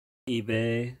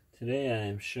eBay. Today I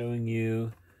am showing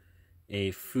you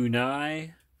a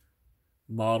Funai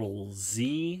model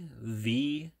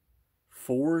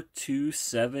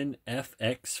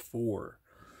ZV427FX4.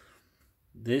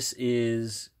 This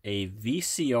is a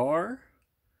VCR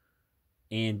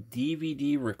and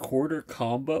DVD recorder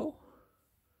combo.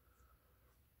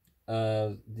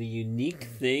 The unique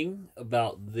thing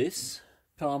about this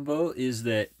combo is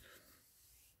that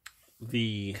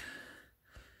the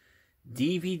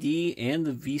DVD and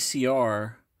the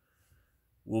VCR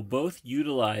will both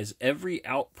utilize every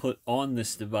output on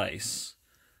this device,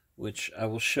 which I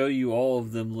will show you all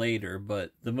of them later,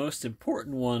 but the most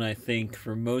important one I think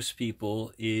for most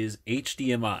people is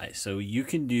HDMI. So you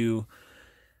can do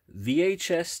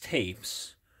VHS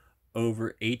tapes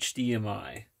over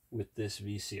HDMI with this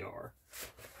VCR.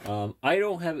 I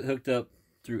don't have it hooked up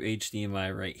through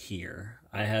HDMI right here.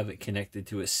 I have it connected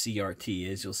to a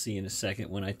CRT, as you'll see in a second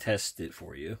when I test it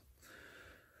for you.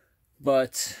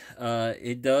 But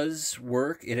it does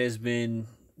work. It has been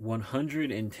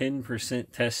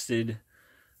 110% tested.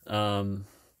 I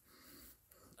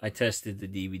tested the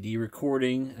DVD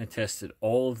recording. I tested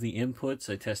all of the inputs.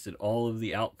 I tested all of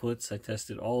the outputs. I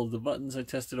tested all of the buttons. I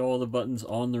tested all the buttons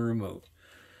on the remote.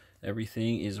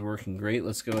 Everything is working great.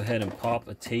 Let's go ahead and pop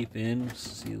a tape in.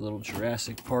 See a little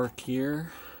Jurassic Park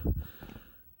here. Go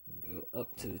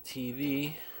up to the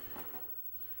TV.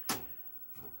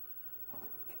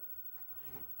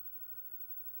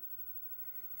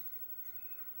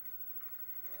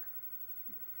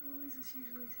 What does this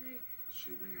usually take?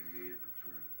 Shooting a immediate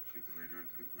return. Shoot the radar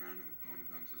into the ground and the bone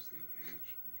bounces the image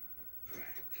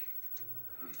back.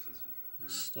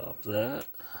 Stop that.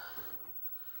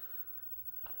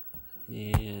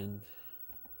 And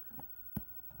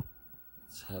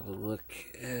let's have a look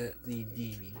at the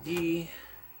DVD.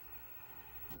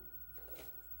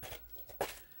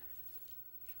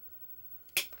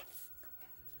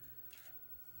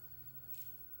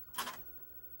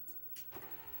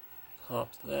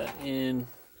 Pop that in.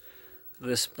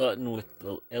 This button with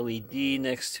the LED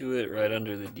next to it right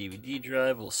under the DVD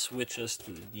drive will switch us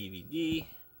to the DVD.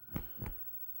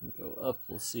 Go up,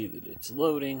 we'll see that it's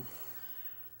loading.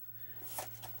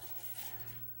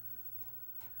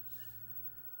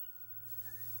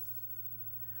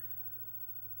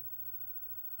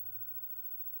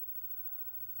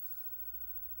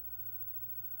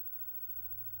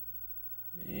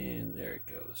 And there it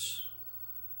goes.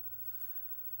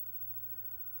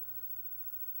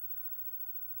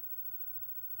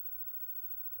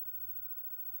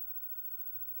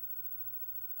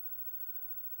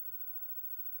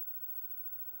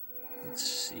 Let's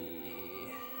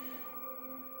see.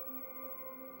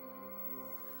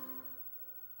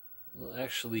 We'll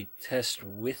actually test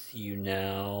with you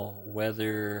now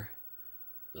whether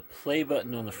the play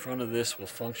button on the front of this will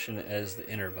function as the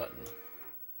enter button.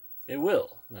 It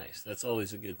will. Nice. That's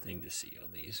always a good thing to see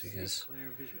on these because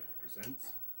you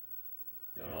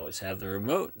don't always have the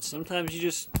remote. Sometimes you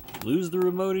just lose the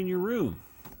remote in your room.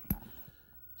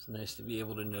 It's nice to be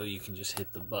able to know you can just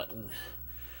hit the button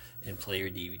and play your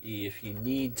DVD if you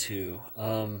need to.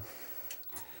 The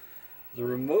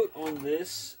remote on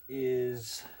this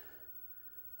is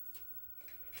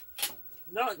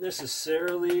not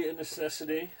necessarily a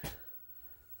necessity,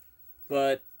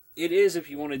 but it is if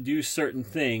you want to do certain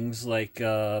things, like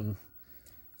if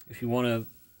you want to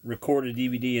record a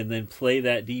DVD and then play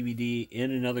that DVD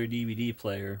in another DVD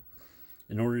player.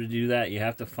 In order to do that, you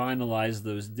have to finalize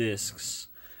those discs,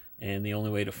 and the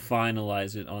only way to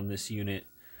finalize it on this unit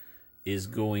is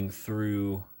going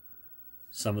through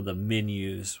some of the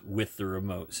menus with the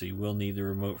remote. So you will need the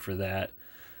remote for that.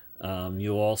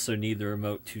 You'll also need the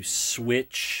remote to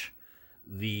switch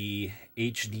the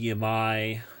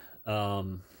HDMI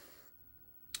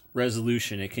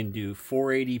resolution. It can do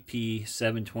 480p,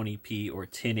 720p, or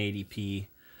 1080p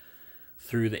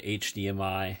through the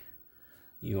HDMI.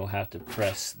 You will have to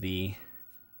press the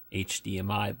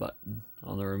HDMI button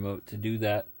on the remote to do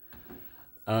that.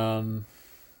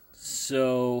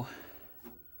 So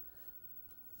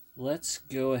let's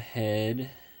go ahead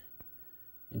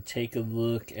and take a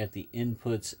look at the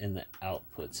inputs and the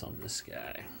outputs on this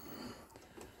guy.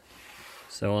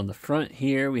 So on the front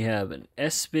here we have an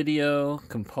S video,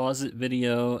 composite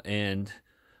video, and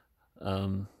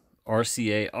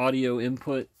RCA audio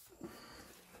input.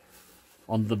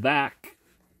 On the back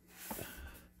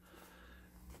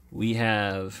we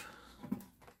have,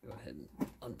 go ahead and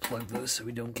unplug those so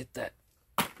we don't get that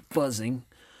buzzing.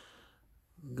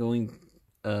 We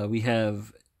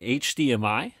have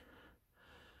HDMI,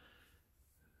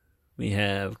 we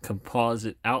have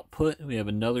composite output, we have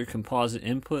another composite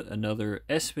input, another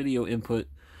S video input,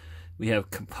 We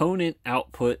have component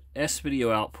output,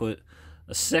 S-video output,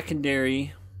 a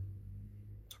secondary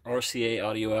RCA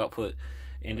audio output,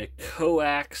 and a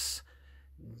coax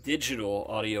digital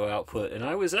audio output. And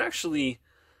I was actually,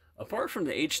 apart from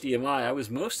the HDMI, I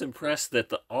was most impressed that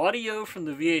the audio from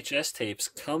the VHS tapes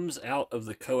comes out of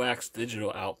the coax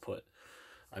digital output.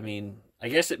 I mean, I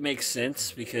guess it makes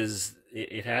sense because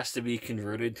it has to be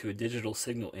converted to a digital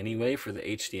signal anyway for the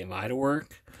HDMI to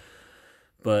work.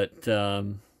 But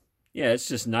yeah, it's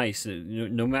just nice.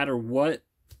 No matter what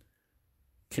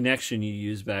connection you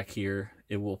use back here,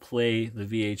 it will play the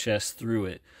VHS through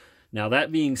it. Now,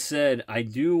 that being said, I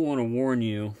do want to warn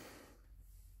you,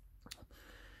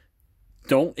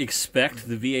 don't expect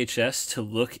the VHS to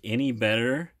look any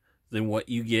better than what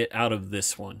you get out of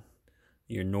this one,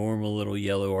 your normal little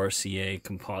yellow RCA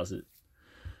composite.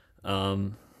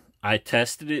 I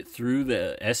tested it through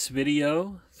the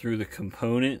S-video, through the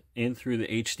component, and through the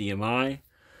HDMI.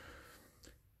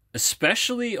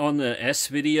 Especially on the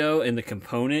S-video and the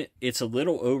component, it's a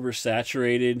little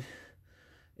oversaturated.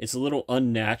 It's a little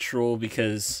unnatural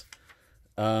because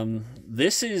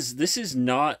this is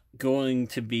not going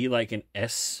to be like an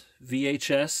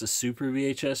SVHS, a Super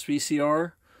VHS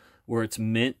VCR, where it's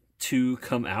meant to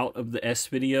come out of the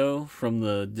S-video from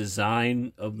the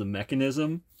design of the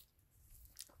mechanism.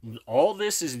 All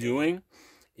this is doing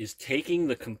is taking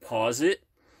the composite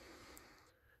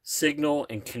signal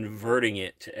and converting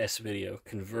it to S-video,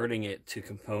 converting it to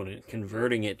component,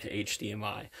 converting it to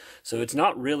HDMI. So it's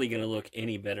not really going to look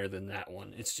any better than that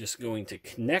one. It's just going to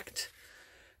connect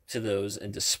to those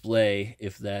and display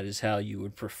if that is how you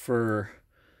would prefer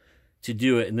to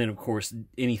do it. And then, of course,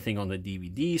 anything on the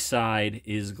DVD side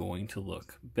is going to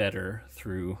look better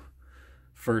through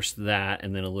first that,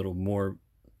 and then a little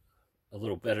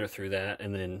better through that,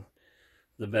 and then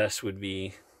the best would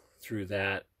be through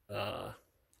that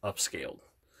upscaled.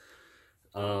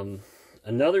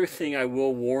 Another thing I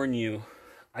will warn you,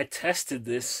 I tested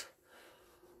this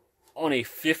on a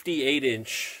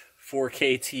 58-inch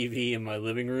 4K TV in my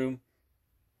living room.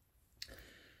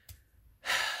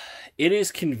 It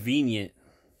is convenient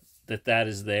that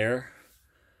is there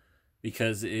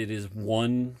because it is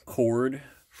one cord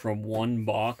from one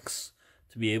box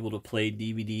to be able to play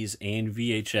DVDs and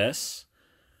VHS.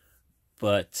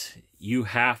 But you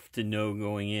have to know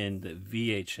going in that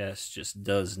VHS just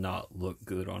does not look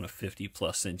good on a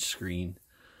 50+ inch screen.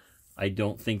 I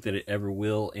don't think that it ever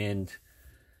will. And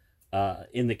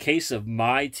in the case of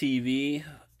my TV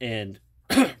and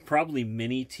probably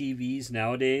many TVs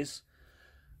nowadays,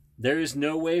 there is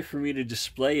no way for me to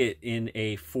display it in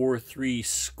a 4:3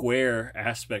 square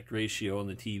aspect ratio on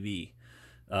the TV.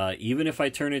 Even if I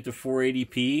turn it to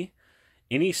 480p,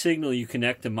 any signal you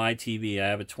connect to my TV, I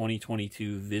have a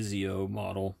 2022 Vizio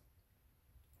model,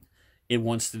 it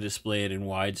wants to display it in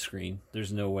widescreen.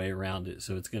 There's no way around it,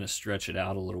 so it's going to stretch it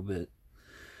out a little bit.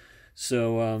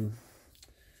 So,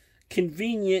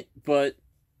 convenient, but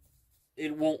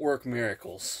it won't work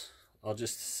miracles. I'll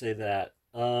just say that.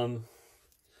 So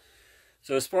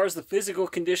as far as the physical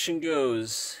condition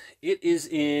goes, it is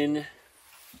in,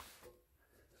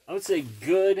 I would say,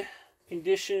 good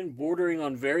condition, bordering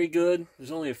on very good.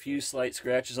 There's only a few slight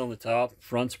scratches on the top.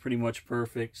 Front's pretty much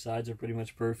perfect. Sides are pretty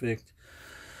much perfect.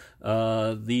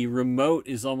 The remote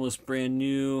is almost brand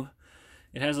new.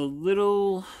 It has a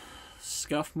little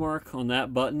scuff mark on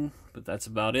that button, but that's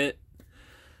about it.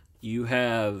 You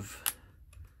have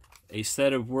a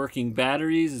set of working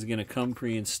batteries is going to come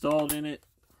pre-installed in it.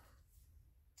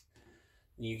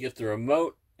 You get the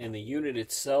remote and the unit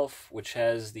itself, which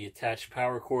has the attached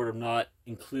power cord. I'm not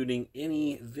including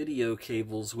any video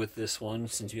cables with this one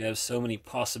since you have so many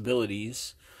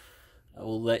possibilities. I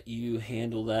will let you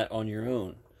handle that on your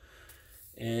own.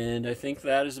 And I think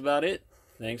that is about it.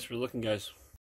 Thanks for looking, guys.